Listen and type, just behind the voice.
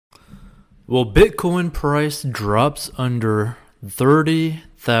Well, Bitcoin price drops under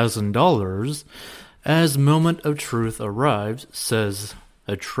 $30,000 as moment of truth arrives, says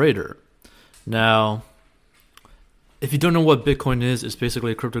a trader. Now, if you don't know what Bitcoin is, it's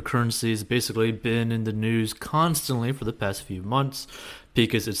basically a cryptocurrency. It's basically been in the news constantly for the past few months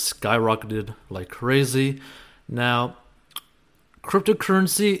because it's skyrocketed like crazy. Now,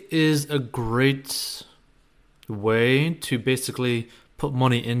 cryptocurrency is a great way to basically put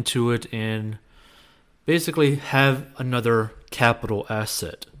money into it and basically have another capital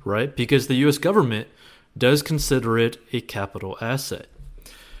asset, right? Because the US government does consider it a capital asset.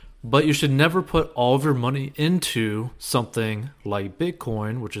 But you should never put all of your money into something like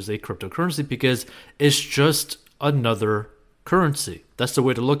Bitcoin, which is a cryptocurrency, because it's just another currency. That's the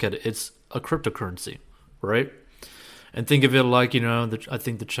way to look at it. It's a cryptocurrency, right? And think of it like, I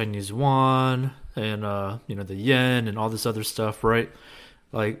think the Chinese yuan and, the yen and all this other stuff, right?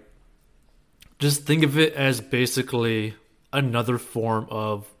 Like, just think of it as basically another form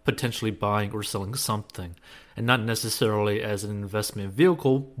of potentially buying or selling something, and not necessarily as an investment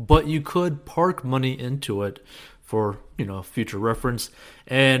vehicle, but you could park money into it for, future reference.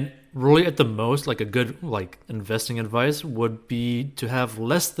 And really at the most, like a good investing advice would be to have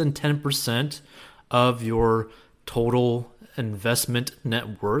less than 10% of your total investment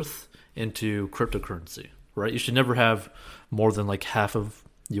net worth into cryptocurrency, right? You should never have more than half of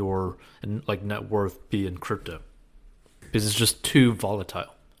your net worth be in crypto, because it's just too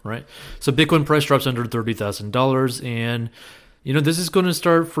volatile, right? So Bitcoin price drops under $30,000, and this is going to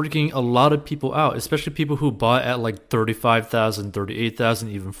start freaking a lot of people out, especially people who bought at $35,000, $38,000,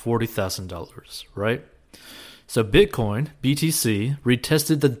 even $40,000, right? So Bitcoin, BTC,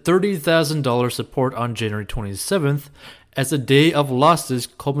 retested the $30,000 support on January 27th as a day of losses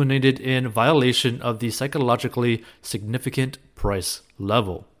culminated in violation of the psychologically significant price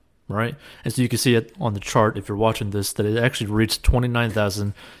level, right? And so you can see it on the chart if you're watching this, that it actually reached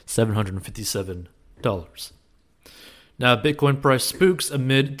 $29,757. Now, Bitcoin price spooks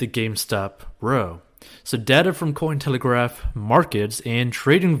amid the GameStop row. So data from Cointelegraph Markets and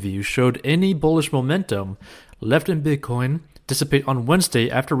TradingView showed any bullish momentum left in Bitcoin dissipate on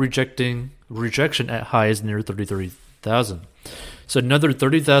Wednesday after rejection at highs near 33,000. So another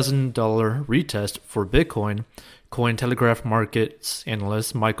 $30,000 retest for Bitcoin, Cointelegraph Markets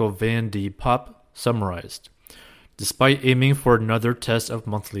analyst Michael Van de Poppe summarized. Despite aiming for another test of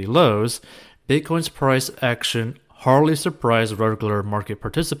monthly lows, Bitcoin's price action hardly surprised regular market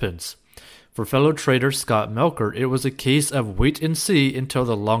participants. For fellow trader Scott Melker, it was a case of wait and see until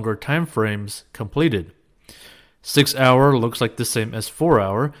the longer time frames completed. 6-hour looks like the same as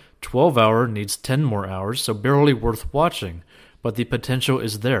 4-hour. 12-hour needs 10 more hours, so barely worth watching, but the potential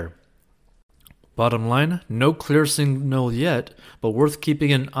is there. Bottom line, no clear signal yet, but worth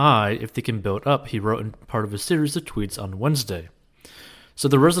keeping an eye if they can build up, he wrote in part of a series of tweets on Wednesday. So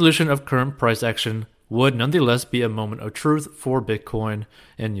the resolution of current price action would nonetheless be a moment of truth for Bitcoin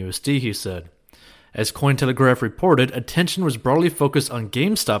and USD, he said. As Cointelegraph reported, attention was broadly focused on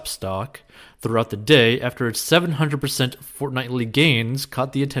GameStop stock throughout the day after its 700% fortnightly gains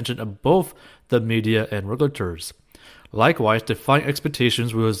caught the attention of both the media and regulators. Likewise, defying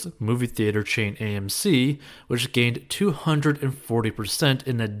expectations was movie theater chain AMC, which gained 240%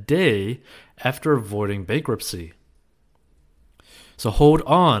 in a day after avoiding bankruptcy. So hold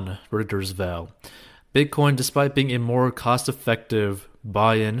on, redditors vow. Bitcoin, despite being a more cost-effective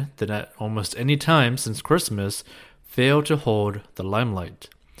buy-in than at almost any time since Christmas, failed to hold the limelight.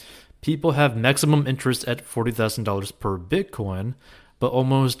 People have maximum interest at $40,000 per Bitcoin, but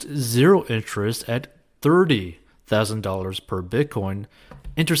almost zero interest at $30,000 per Bitcoin,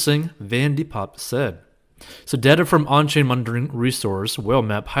 interesting, Van de Poppe said. So data from on-chain monitoring resource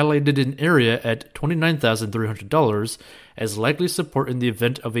Whalemap highlighted an area at $29,300 as likely support in the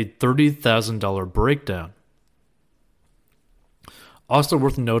event of a $30,000 breakdown. Also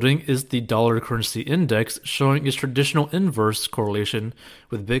worth noting is the dollar currency index showing its traditional inverse correlation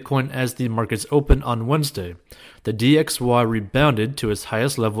with Bitcoin as the markets opened on Wednesday. The DXY rebounded to its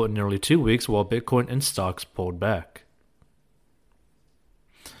highest level in nearly 2 weeks while Bitcoin and stocks pulled back.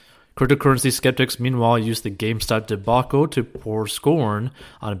 Cryptocurrency skeptics meanwhile used the GameStop debacle to pour scorn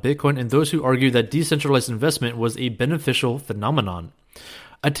on Bitcoin and those who argue that decentralized investment was a beneficial phenomenon.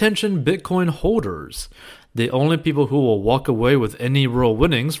 Attention Bitcoin holders! The only people who will walk away with any real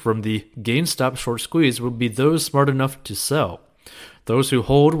winnings from the GameStop short squeeze will be those smart enough to sell. Those who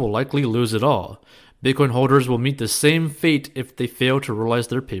hold will likely lose it all. Bitcoin holders will meet the same fate if they fail to realize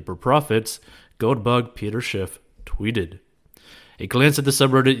their paper profits, Goldbug Peter Schiff tweeted. A glance at the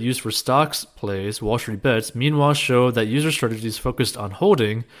subreddit used for stocks plays, Wall Street Bets, meanwhile showed that user strategies focused on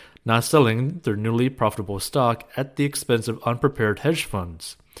holding, not selling their newly profitable stock at the expense of unprepared hedge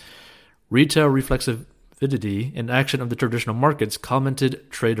funds. Retail reflexivity in action of the traditional markets, commented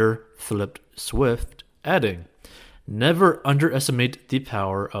trader Philip Swift, adding, "Never underestimate the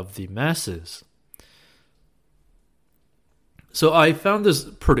power of the masses." So I found this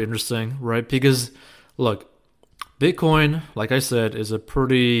pretty interesting, right? Because, look, Bitcoin, like I said, is a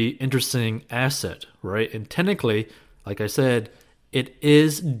pretty interesting asset, right? And technically, like I said, it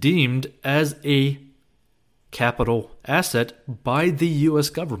is deemed as a capital asset by the US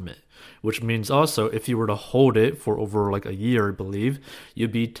government, which means also if you were to hold it for over like a year, I believe,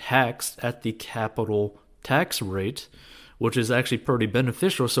 you'd be taxed at the capital tax rate, which is actually pretty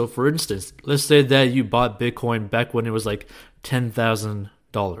beneficial. So for instance, let's say that you bought Bitcoin back when it was like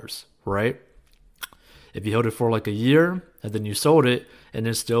 $10,000, right? If you held it for like a year and then you sold it and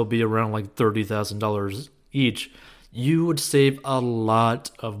it still be around like $30,000 each, you would save a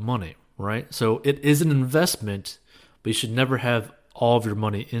lot of money, right? So it is an investment, but you should never have all of your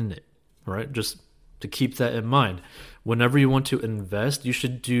money in it, right? Just to keep that in mind. Whenever you want to invest, you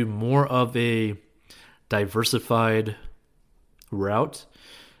should do more of a diversified route.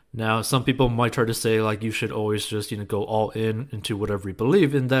 Now, some people might try to say like you should always just, go all in into whatever you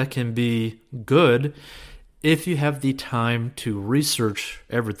believe, and that can be good if you have the time to research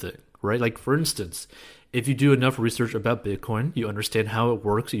everything, right? Like for instance, if you do enough research about Bitcoin, you understand how it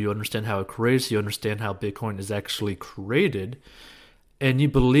works, you understand how it creates, you understand how Bitcoin is actually created, and you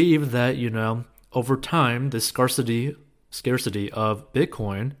believe that, over time, the scarcity of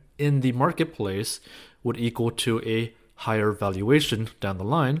Bitcoin in the marketplace would equal to a higher valuation down the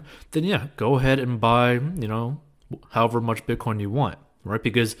line, then yeah, go ahead and buy, however much Bitcoin you want, right?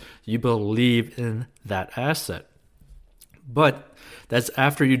 Because you believe in that asset. But that's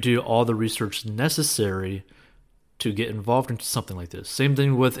after you do all the research necessary to get involved into something like this. Same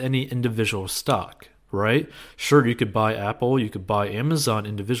thing with any individual stock, right? Sure, you could buy Apple, you could buy Amazon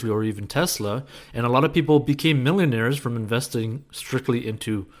individually, or even Tesla. And a lot of people became millionaires from investing strictly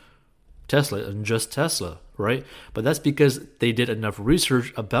into Tesla and just Tesla, right? But that's because they did enough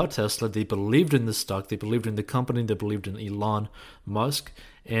research about Tesla. They believed in the stock, they believed in the company, they believed in Elon Musk,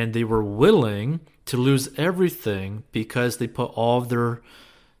 and they were willing to lose everything because they put all of their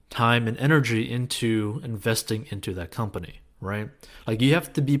time and energy into investing into that company, right? Like you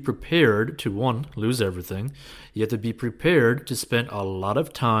have to be prepared to, one, lose everything. You have to be prepared to spend a lot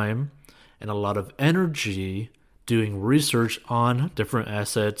of time and a lot of energy doing research on different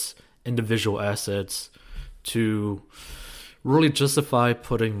assets, individual assets, to really justify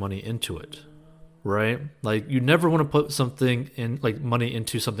putting money into it, right? Like you never want to put something in, like money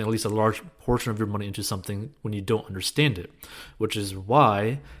into something, at least a large portion of your money into something when you don't understand it, which is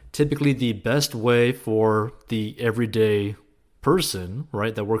why typically the best way for the everyday person,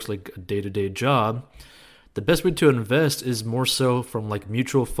 right, that works like a day-to-day job, the best way to invest is more so from like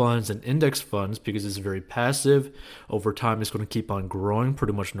mutual funds and index funds, because it's very passive. Over time, it's going to keep on growing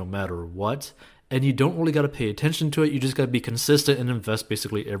pretty much no matter what. And you don't really got to pay attention to it. You just got to be consistent and invest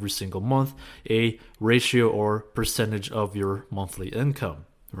basically every single month a ratio or percentage of your monthly income,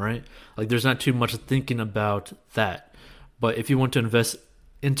 right? Like there's not too much thinking about that. But if you want to invest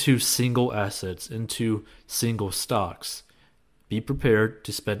into single assets, into single stocks, be prepared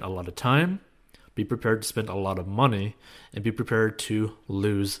to spend a lot of time, be prepared to spend a lot of money, and be prepared to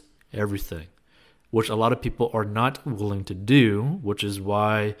lose everything, which a lot of people are not willing to do, which is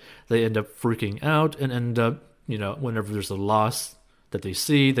why they end up freaking out and end up, whenever there's a loss that they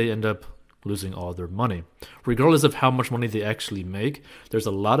see, they end up losing all their money. Regardless of how much money they actually make, there's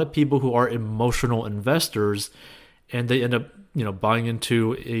a lot of people who are emotional investors and they end up, buying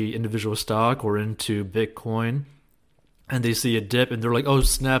into a individual stock or into Bitcoin, and they see a dip and they're like, oh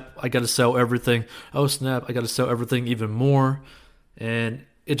snap, I got to sell everything. Oh snap, I got to sell everything even more. And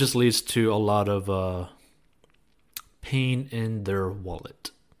it just leads to a lot of pain in their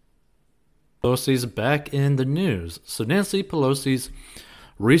wallet. Pelosi's back in the news. So Nancy Pelosi's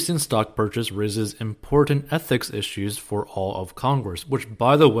recent stock purchase raises important ethics issues for all of Congress, which,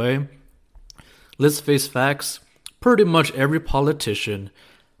 by the way, let's face facts, pretty much every politician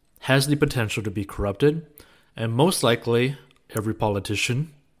has the potential to be corrupted, and most likely every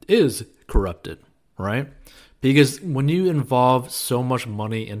politician is corrupted, right? Because when you involve so much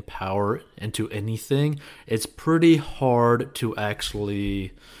money and power into anything, it's pretty hard to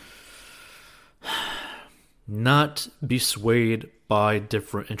actually not be swayed by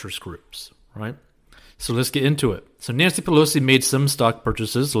different interest groups, right? So let's get into it. So Nancy Pelosi made some stock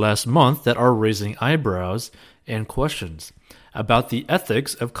purchases last month that are raising eyebrows and questions about the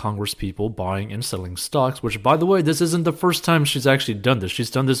ethics of Congresspeople buying and selling stocks, which, by the way, this isn't the first time she's actually done this. She's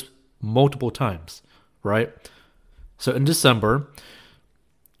done this multiple times, right? So in December,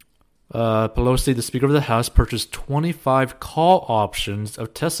 Pelosi, the Speaker of the House, purchased 25 call options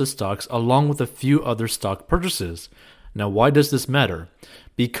of Tesla stocks along with a few other stock purchases. Now, why does this matter?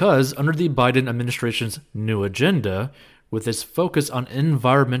 Because under the Biden administration's new agenda, with its focus on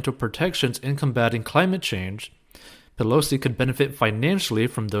environmental protections and combating climate change, Pelosi could benefit financially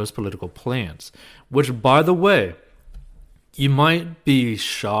from those political plans. Which, by the way, you might be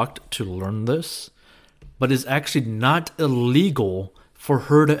shocked to learn this, but is actually not illegal for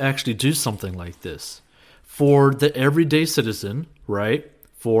her to actually do something like this. For the everyday citizen, right?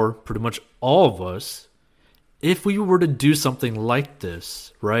 For pretty much all of us, if we were to do something like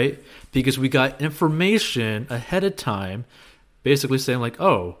this, right? Because we got information ahead of time, basically saying like,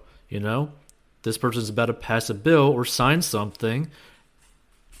 oh, you know, this person's about to pass a bill or sign something,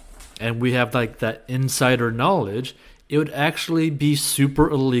 and we have like that insider knowledge, it would actually be super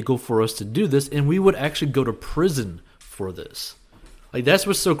illegal for us to do this, and we would actually go to prison for this. Like, that's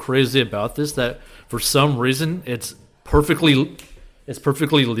what's so crazy about this, that for some reason it's perfectly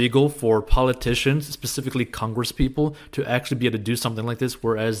legal for politicians, specifically Congress people, to actually be able to do something like this,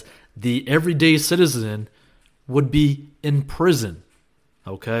 whereas the everyday citizen would be in prison.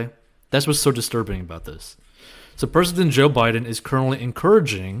 Okay? That's what's so disturbing about this. So President Joe Biden is currently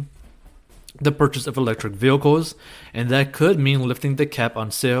encouraging the purchase of electric vehicles, and that could mean lifting the cap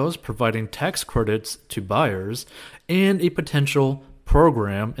on sales, providing tax credits to buyers, and a potential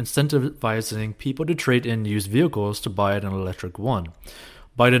program incentivizing people to trade in used vehicles to buy an electric one.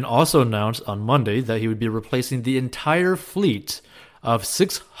 Biden also announced on Monday that he would be replacing the entire fleet of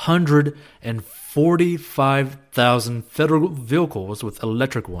 645,000 federal vehicles with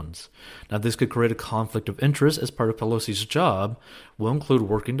electric ones. Now, this could create a conflict of interest, as part of Pelosi's job will include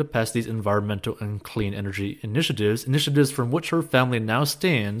working to pass these environmental and clean energy initiatives from which her family now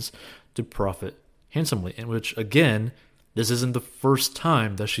stands to profit handsomely, in which, again, this isn't the first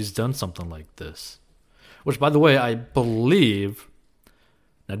time that she's done something like this. Which, by the way, I believe,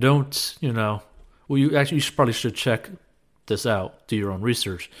 now don't, you probably should check this out, do your own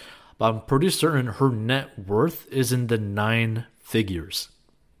research, but I'm pretty certain her net worth is in the 9 figures.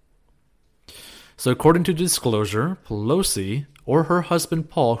 So according to disclosure, Pelosi, or her husband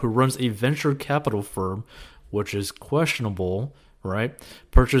Paul, who runs a venture capital firm, which is questionable, right,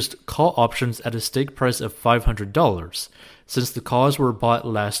 purchased call options at a stake price of $500. Since the calls were bought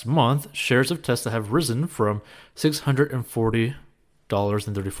last month, shares of Tesla have risen from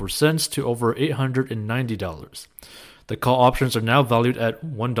 $640.34 to over $890. The call options are now valued at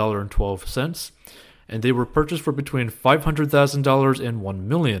 $1.12, and they were purchased for between $500,000 and $1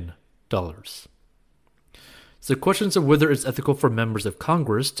 million. So questions of whether it's ethical for members of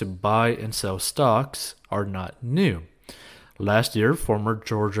Congress to buy and sell stocks are not new. Last year, former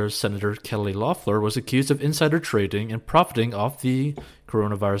Georgia Senator Kelly Loeffler was accused of insider trading and profiting off the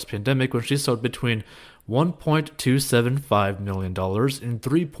coronavirus pandemic when she sold between $1.275 million and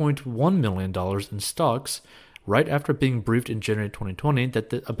 $3.1 million in stocks right after being briefed in January 2020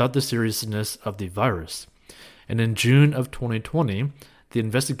 about the seriousness of the virus. And in June of 2020, the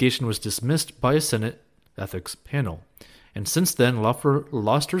investigation was dismissed by a Senate ethics panel. And since then, Loeffler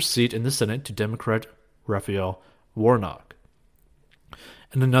lost her seat in the Senate to Democrat Raphael Warnock.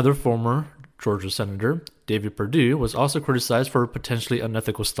 And another former Georgia Senator, David Perdue, was also criticized for potentially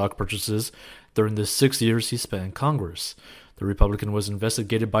unethical stock purchases during the 6 years he spent in Congress. The Republican was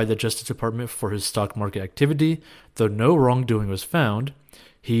investigated by the Justice Department for his stock market activity, though no wrongdoing was found.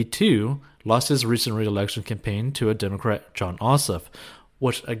 He, too, lost his recent re-election campaign to a Democrat, Jon Ossoff,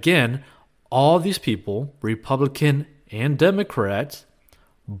 which, again, all these people, Republican and Democrats,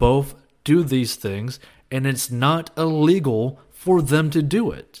 both do these things, and it's not illegal for them to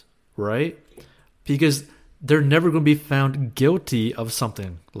do it, right? Because they're never going to be found guilty of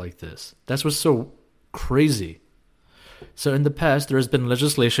something like this. That's what's so crazy. So in the past, there has been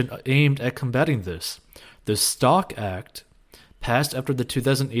legislation aimed at combating this. The Stock Act, passed after the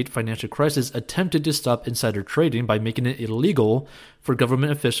 2008 financial crisis, attempted to stop insider trading by making it illegal for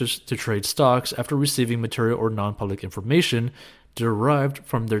government officials to trade stocks after receiving material or non-public information derived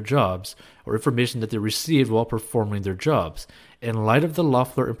from their jobs, or information that they received while performing their jobs. In light of the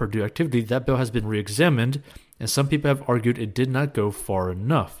Loeffler and Perdue activity, that bill has been re-examined, and some people have argued it did not go far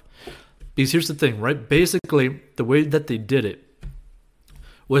enough. Because here's the thing, right? Basically, the way that they did it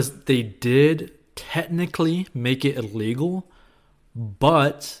was they did technically make it illegal,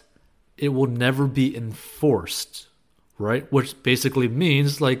 but it will never be enforced, right? Which basically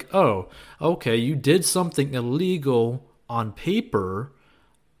means like, oh, okay, you did something illegal on paper,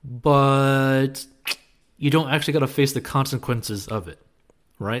 but you don't actually got to face the consequences of it,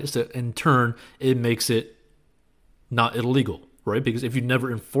 right? So in turn, it makes it not illegal, right? Because if you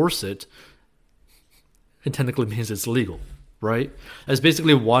never enforce it, it technically means it's legal, right? It's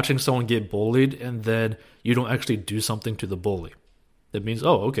basically watching someone get bullied and then you don't actually do something to the bully. That means,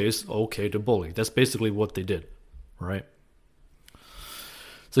 oh, okay, it's okay to bully. That's basically what they did, right?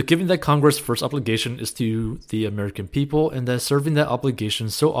 So given that Congress' first obligation is to the American people and that serving that obligation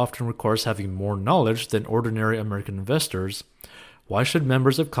so often requires having more knowledge than ordinary American investors, why should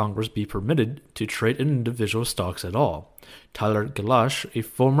members of Congress be permitted to trade in individual stocks at all? Tyler Gulash, a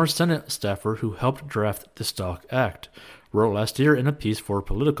former Senate staffer who helped draft the Stock Act, wrote last year in a piece for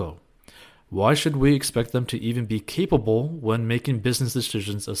Politico. Why should we expect them to even be capable when making business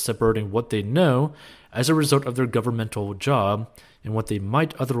decisions of separating what they know as a result of their governmental job and what they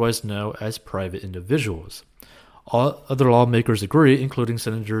might otherwise know as private individuals? All other lawmakers agree, including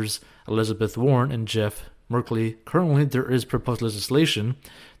Senators Elizabeth Warren and Jeff Merkley. Currently, there is proposed legislation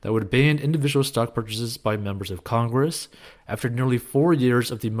that would ban individual stock purchases by members of Congress. After nearly 4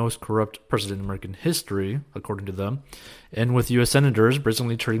 years of the most corrupt president in American history, according to them, and with U.S. senators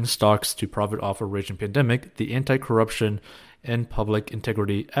brazenly trading stocks to profit off a raging pandemic, the Anti-Corruption and Public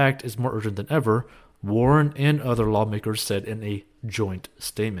Integrity Act is more urgent than ever, Warren and other lawmakers said in a joint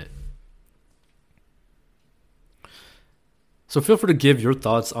statement. So feel free to give your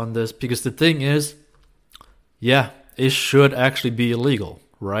thoughts on this, because the thing is, yeah, it should actually be illegal,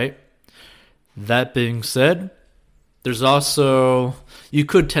 right? That being said, there's also, you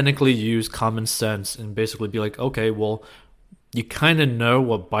could technically use common sense and basically be like, okay, well, you kind of know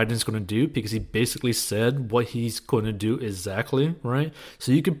what Biden's going to do because he basically said what he's going to do exactly, right?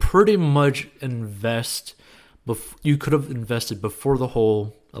 So you could pretty much invest, you could have invested before the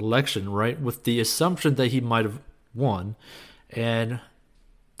whole election, right? With the assumption that he might have won and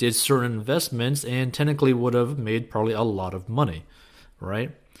did certain investments and technically would have made probably a lot of money,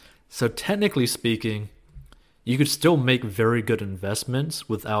 right? So technically speaking, you could still make very good investments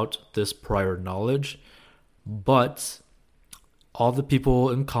without this prior knowledge, but all the people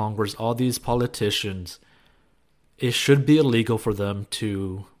in Congress, all these politicians, it should be illegal for them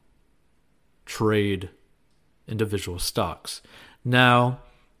to trade individual stocks. Now,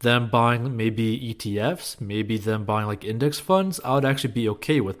 them buying maybe ETFs, maybe them buying like index funds, I would actually be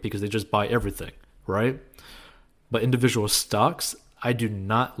okay with because they just buy everything, right? But individual stocks, I do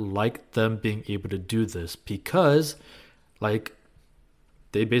not like them being able to do this because, like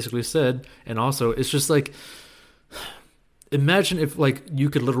they basically said, and also it's just like, imagine if like you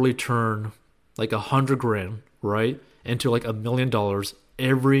could literally turn like $100,000, right, into like $1 million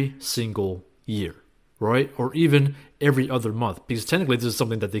every single year, right? Or even every other month, because technically this is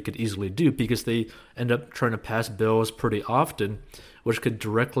something that they could easily do because they end up trying to pass bills pretty often, which could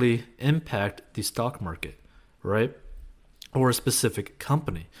directly impact the stock market, right? Or a specific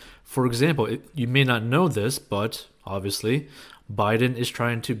company. For example, you may not know this, but obviously Biden is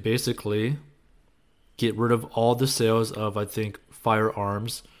trying to basically get rid of all the sales of, I think,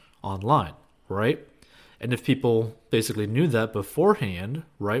 firearms online, right? And if people basically knew that beforehand,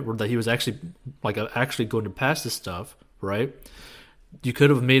 right, or that he was actually going to pass this stuff, right, you could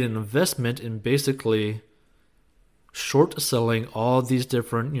have made an investment in basically short selling all these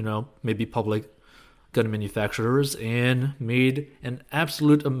different, maybe public gun manufacturers and made an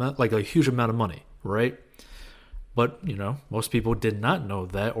absolute amount, like a huge amount of money, right? But, most people did not know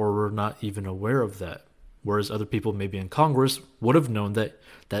that or were not even aware of that. Whereas other people maybe in Congress would have known that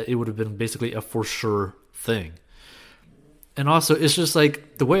it would have been basically a for sure thing. And also, it's just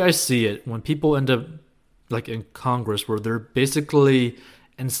like the way I see it, when people end up like in Congress where they're basically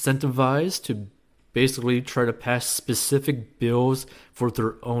incentivized to basically try to pass specific bills for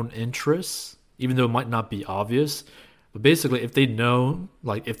their own interests, even though it might not be obvious. But basically, if they know,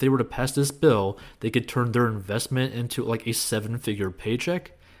 like if they were to pass this bill, they could turn their investment into like a 7-figure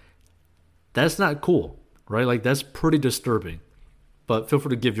paycheck. That's not cool, right? Like that's pretty disturbing. But feel free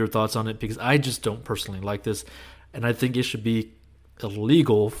to give your thoughts on it because I just don't personally like this. And I think it should be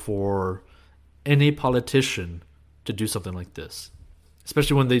illegal for any politician to do something like this,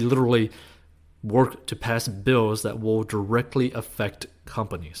 especially when they literally work to pass bills that will directly affect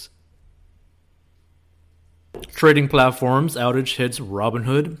companies. Trading platforms outage hits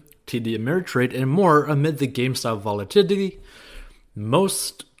Robinhood, TD Ameritrade, and more amid the GameStop volatility,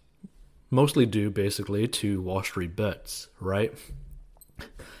 mostly due basically to Wall Street bets, right?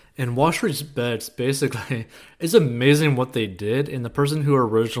 And Wall Street's bets, basically, it's amazing what they did. And the person who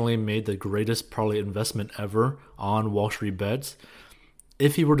originally made the greatest probably investment ever on Wall Street bets,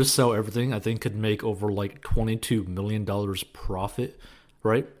 if he were to sell everything, I think could make over like $22 million profit,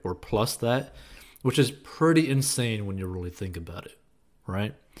 right? Or plus that, which is pretty insane when you really think about it,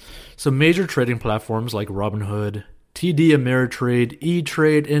 right? So major trading platforms like Robinhood, TD Ameritrade,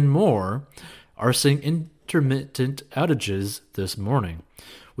 E-Trade, and more are seeing intermittent outages this morning,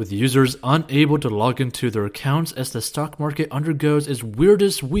 with users unable to log into their accounts as the stock market undergoes its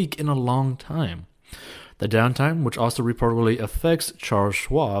weirdest week in a long time. The downtime, which also reportedly affects Charles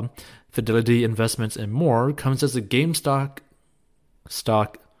Schwab, Fidelity Investments, and more, comes as the GameStop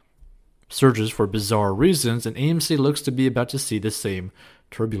stock surges for bizarre reasons, and AMC looks to be about to see the same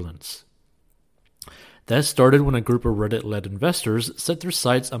turbulence. That started when a group of Reddit-led investors set their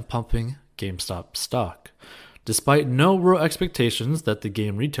sights on pumping GameStop stock. Despite no real expectations that the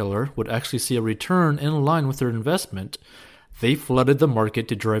game retailer would actually see a return in line with their investment, they flooded the market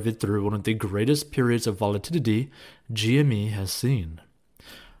to drive it through one of the greatest periods of volatility GME has seen.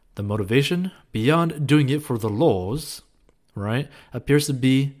 The motivation, beyond doing it for the lulz, right, appears to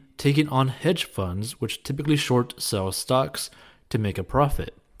be taking on hedge funds which typically short sell stocks to make a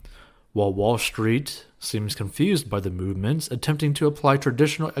profit. While Wall Street seems confused by the movements, attempting to apply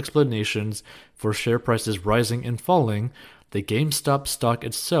traditional explanations for share prices rising and falling, the GameStop stock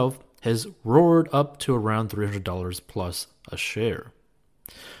itself has roared up to around $300 plus a share.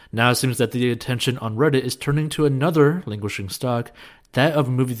 Now it seems that the attention on Reddit is turning to another languishing stock, that of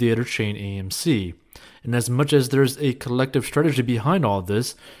movie theater chain AMC. And as much as there's a collective strategy behind all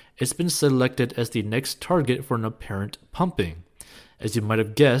this, it's been selected as the next target for an apparent pumping. As you might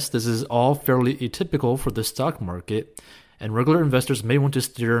have guessed, this is all fairly atypical for the stock market, and regular investors may want to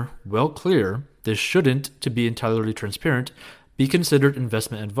steer well clear. This shouldn't, to be entirely transparent, be considered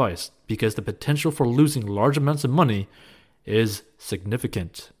investment advice, because the potential for losing large amounts of money is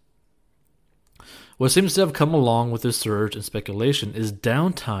significant. What seems to have come along with this surge in speculation is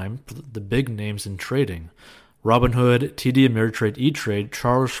downtime for the big names in trading. Robinhood, TD Ameritrade, E-Trade,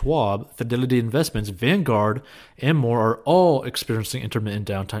 Charles Schwab, Fidelity Investments, Vanguard, and more are all experiencing intermittent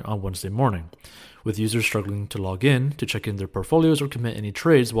downtime on Wednesday morning, with users struggling to log in to check in their portfolios or commit any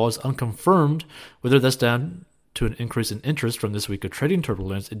trades. While it's unconfirmed whether that's down to an increase in interest from this week of trading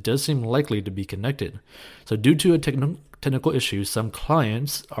turbulence, it does seem likely to be connected. So due to a technical issue, some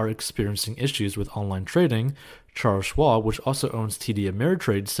clients are experiencing issues with online trading. Charles Schwab, which also owns TD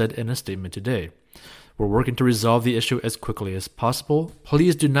Ameritrade, said in a statement today, "We're working to resolve the issue as quickly as possible.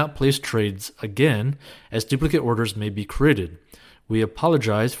 Please do not place trades again, as duplicate orders may be created. We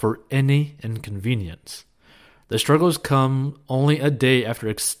apologize for any inconvenience." The struggles come only a day after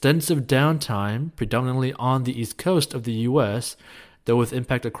extensive downtime, predominantly on the East Coast of the U.S., though with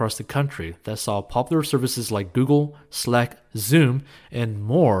impact across the country, that saw popular services like Google, Slack, Zoom, and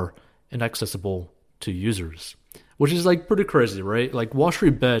more inaccessible to users. Which is like pretty crazy, right? Like Wall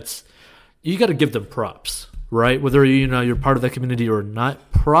Street bets, you got to give them props, right? Whether you're part of that community or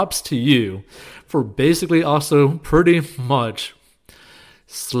not, props to you for basically also pretty much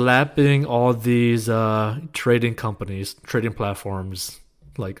slapping all these trading companies, trading platforms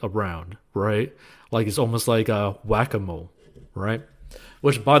like around, right? Like it's almost like a whack-a-mole, right?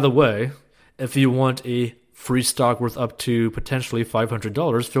 Which, by the way, if you want a free stock worth up to potentially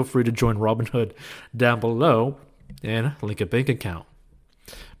 $500, feel free to join Robinhood down below and link a bank account.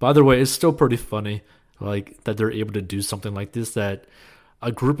 By the way, it's still pretty funny, like that they're able to do something like this, that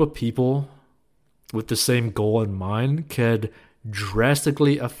a group of people with the same goal in mind could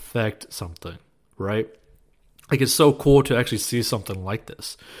drastically affect something, right? Like it's so cool to actually see something like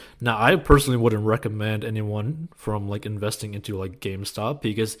this. Now, I personally wouldn't recommend anyone from like investing into like GameStop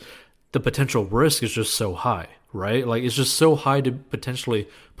because the potential risk is just so high, right? Like it's just so high to potentially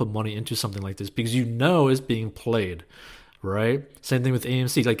put money into something like this because you know it's being played, right? Same thing with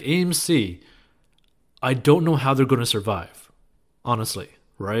AMC. Like AMC, I don't know how they're going to survive, honestly,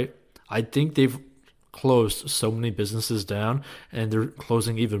 right? I think they've closed so many businesses down, and they're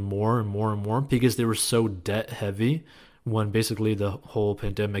closing even more and more and more because they were so debt heavy when basically the whole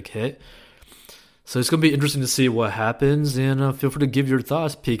pandemic hit. So it's going to be interesting to see what happens, and feel free to give your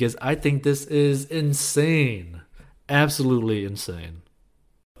thoughts because I think this is insane. Absolutely insane.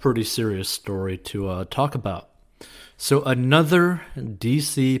 Pretty serious story to talk about. So another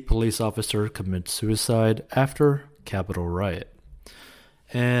DC police officer commits suicide after Capitol riot.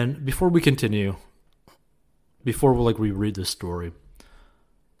 And before we continue, before we read this story,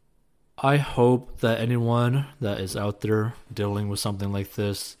 I hope that anyone that is out there dealing with something like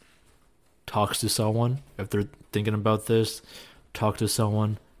this talks to someone. If they're thinking about this, talk to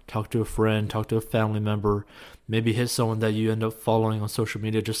someone talk to a friend, talk to a family member, maybe hit someone that you end up following on social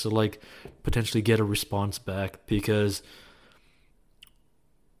media just to like potentially get a response back, because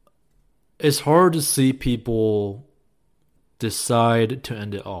it's hard to see people decide to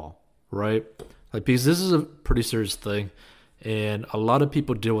end it all, right? Like, because this is a pretty serious thing, and a lot of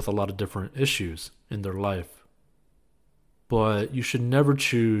people deal with a lot of different issues in their life. But you should never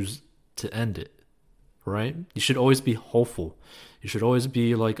choose to end it, right? You should always be hopeful. You should always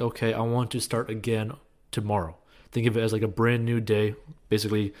be like, okay, I want to start again tomorrow. Think of it as like a brand new day,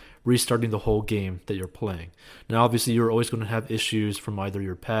 basically restarting the whole game that you're playing. Now, obviously, you're always going to have issues from either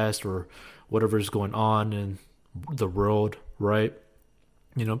your past or whatever is going on in the world, right?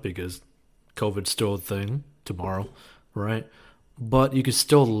 Because COVID's still a thing tomorrow, right? But you can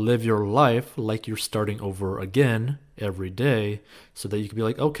still live your life like you're starting over again every day, so that you can be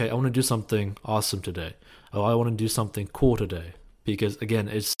like, okay, I want to do something awesome today. Oh, I want to do something cool today. Because again,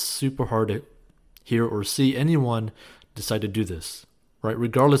 it's super hard to hear or see anyone decide to do this, right?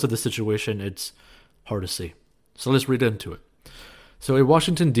 Regardless of the situation, it's hard to see. So let's read into it. So a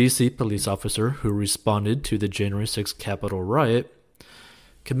Washington, D.C. police officer who responded to the January 6th Capitol riot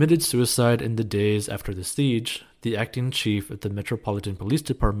committed suicide in the days after the siege, the acting chief of the Metropolitan Police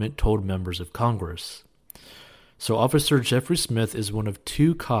Department told members of Congress. So Officer Jeffrey Smith is one of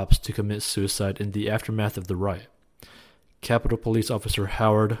 2 cops to commit suicide in the aftermath of the riot. Capitol Police Officer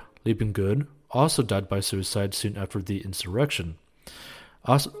Howard Liebengood also died by suicide soon after the insurrection.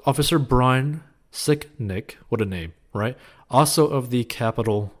 Officer Brian Sicknick, what a name, right? Also of the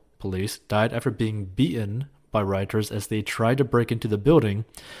Capitol Police, died after being beaten by rioters as they tried to break into the building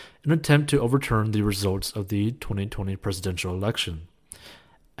in an attempt to overturn the results of the 2020 presidential election.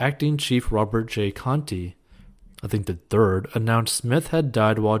 Acting Chief Robert J. Conti, I think the third, announced Smith had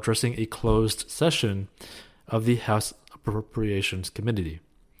died while addressing a closed session of the House Appropriations Committee.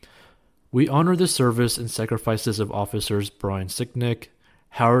 We honor the service and sacrifices of officers Brian Sicknick,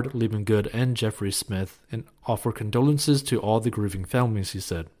 Howard Liebengood, and Jeffrey Smith, and offer condolences to all the grieving families, he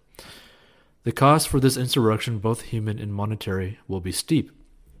said. The cost for this insurrection, both human and monetary, will be steep.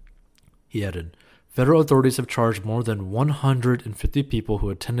 He added, federal authorities have charged more than 150 people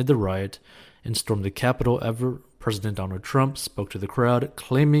who attended the riot and stormed the Capitol ever President Donald Trump spoke to the crowd,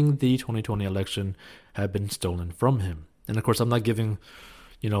 claiming the 2020 election had been stolen from him. And of course, I'm not giving,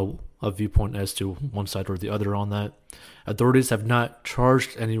 a viewpoint as to one side or the other on that. Authorities have not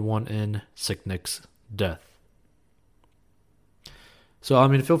charged anyone in Sicknick's death. So,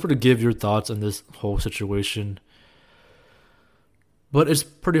 feel free to give your thoughts on this whole situation. But it's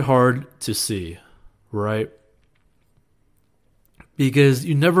pretty hard to see, right? Because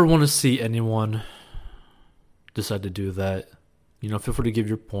you never want to see anyone decide to do that. Feel free to give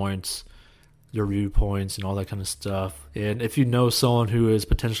your points, your viewpoints, and all that kind of stuff. And if you know someone who is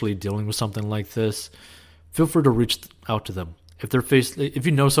potentially dealing with something like this, feel free to reach out to them. If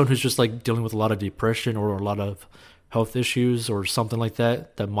you know someone who's just like dealing with a lot of depression or a lot of health issues or something like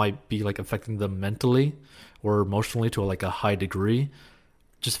that might be like affecting them mentally or emotionally to like a high degree,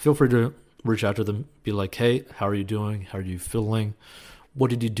 just feel free to reach out to them. Be like, hey, how are you doing? How are you feeling? What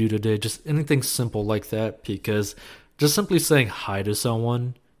did you do today? Just anything simple like that, because just simply saying hi to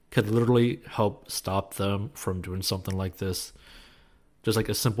someone could literally help stop them from doing something like this. Just like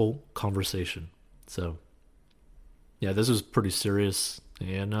a simple conversation. So, yeah, this was pretty serious.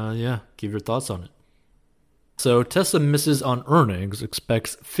 And give your thoughts on it. So Tesla misses on earnings,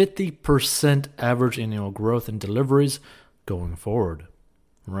 expects 50% average annual growth in deliveries going forward,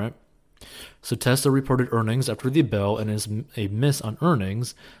 right? So Tesla reported earnings after the bell and is a miss on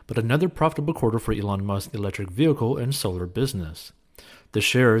earnings, but another profitable quarter for Elon Musk's electric vehicle and solar business. The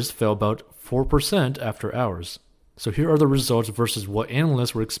shares fell about 4% after hours. So here are the results versus what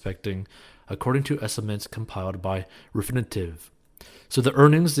analysts were expecting, according to estimates compiled by Refinitiv. So the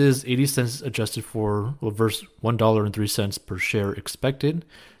earnings is 80 cents adjusted for versus $1.03 per share expected.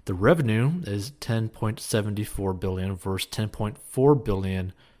 The revenue is $10.74 billion versus $10.4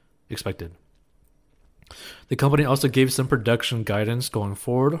 billion expected. The company also gave some production guidance going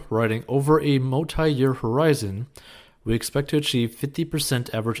forward, writing over a multi-year horizon. We expect to achieve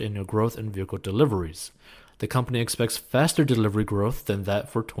 50% average annual growth in vehicle deliveries. The company expects faster delivery growth than that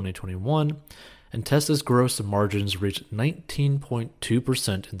for 2021. And Tesla's gross margins reached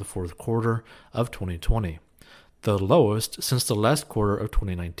 19.2% in the fourth quarter of 2020, the lowest since the last quarter of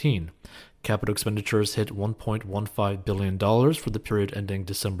 2019. Capital expenditures hit $1.15 billion for the period ending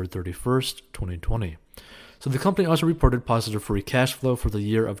December 31st, 2020. So the company also reported positive free cash flow for the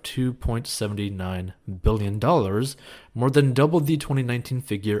year of $2.79 billion, more than double the 2019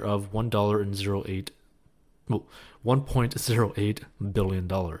 figure of $1.08 well, $1.08 billion.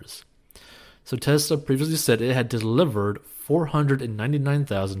 So Tesla previously said it had delivered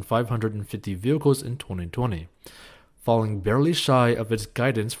 499,550 vehicles in 2020, falling barely shy of its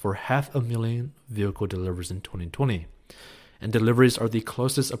guidance for 500,000 vehicle deliveries in 2020. And deliveries are the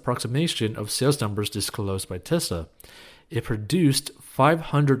closest approximation of sales numbers disclosed by Tesla. It produced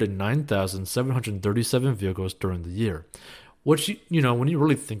 509,737 vehicles during the year, which, when you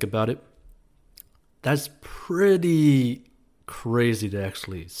really think about it, that's pretty crazy to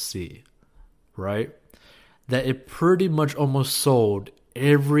actually see, right? That it pretty much almost sold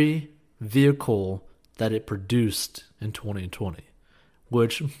every vehicle that it produced in 2020,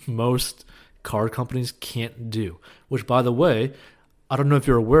 which most car companies can't do. Which, by the way, I don't know if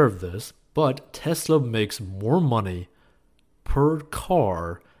you're aware of this, but Tesla makes more money per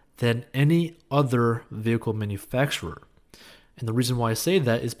car than any other vehicle manufacturer. And the reason why I say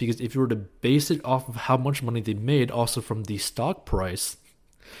that is because if you were to base it off of how much money they made also from the stock price,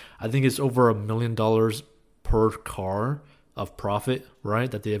 I think it's over $1 million per car of profit, right,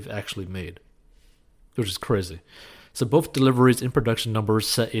 that they have actually made, which is crazy. So both deliveries and production numbers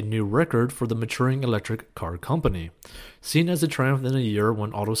set a new record for the maturing electric car company, seen as a triumph in a year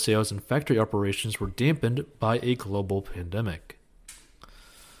when auto sales and factory operations were dampened by a global pandemic.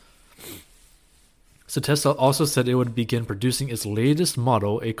 So Tesla also said it would begin producing its latest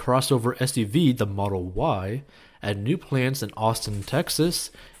model, a crossover SUV, the Model Y, at new plants in Austin, Texas,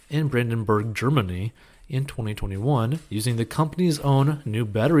 and Brandenburg, Germany, in 2021, using the company's own new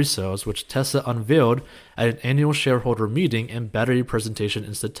battery cells, which Tesla unveiled at an annual shareholder meeting and battery presentation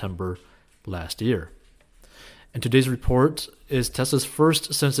in September last year. And today's report is Tesla's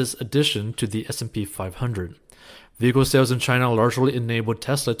first since its addition to the S&P 500. Vehicle sales in China largely enabled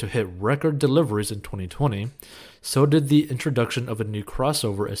Tesla to hit record deliveries in 2020. So did the introduction of a new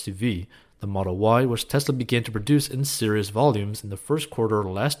crossover SUV, the Model Y, which Tesla began to produce in serious volumes in the first quarter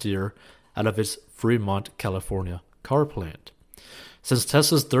last year out of its Fremont, California car plant. Since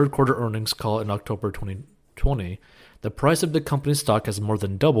Tesla's third quarter earnings call in October 2020, the price of the company's stock has more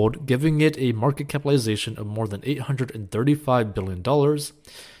than doubled, giving it a market capitalization of more than $835 billion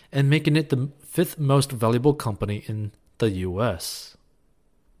and making it the fifth most valuable company in the U.S.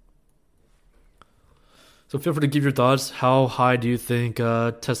 So feel free to give your thoughts. How high do you think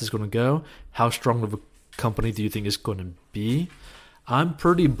Tesla's going to go? How strong of a company do you think it's going to be? I'm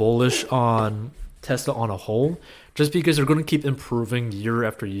pretty bullish on Tesla on a whole, just because they're going to keep improving year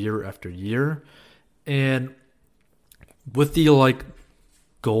after year after year. And with the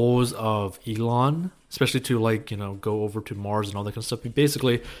goals of Elon, especially to go over to Mars and all that kind of stuff, he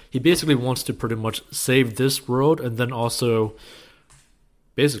basically wants to pretty much save this world and then also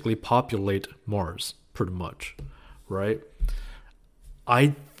basically populate Mars, pretty much, right?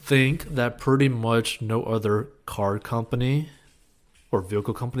 I think that pretty much no other car company or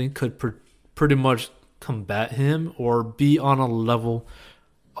vehicle company could pretty much combat him or be on a level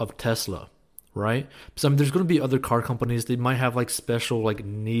of Tesla, right? So there's going to be other car companies. They might have special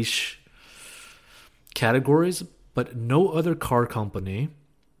niche categories, but no other car company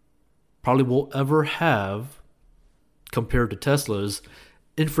probably will ever have, compared to Tesla's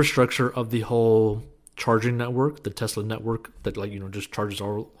infrastructure of the whole charging network, the Tesla network that just charges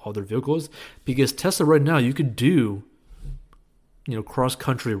all their vehicles. Because Tesla right now, you could do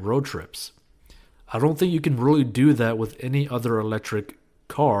cross-country road trips. I don't think you can really do that with any other electric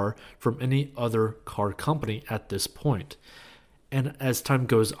car from any other car company at this point. And as time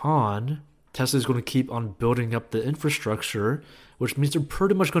goes on, Tesla is going to keep on building up the infrastructure, which means they're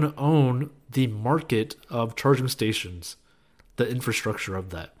pretty much going to own the market of charging stations, the infrastructure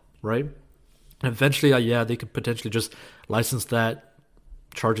of that, right? And eventually, they could potentially just license that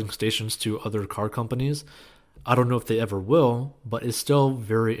charging stations to other car companies. I don't know if they ever will, but it's still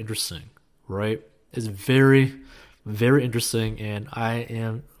very interesting, right? It's very, very interesting, and I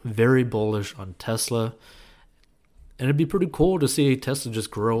am very bullish on Tesla. And it'd be pretty cool to see Tesla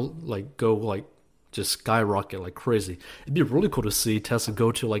just grow, just skyrocket like crazy. It'd be really cool to see Tesla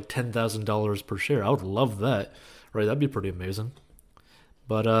go to $10,000 per share. I would love that, right? That'd be pretty amazing.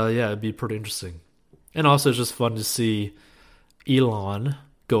 But it'd be pretty interesting. And also it's just fun to see Elon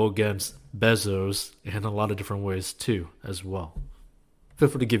go against Bezos in a lot of different ways too, as well. Feel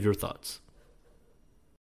free to give your thoughts.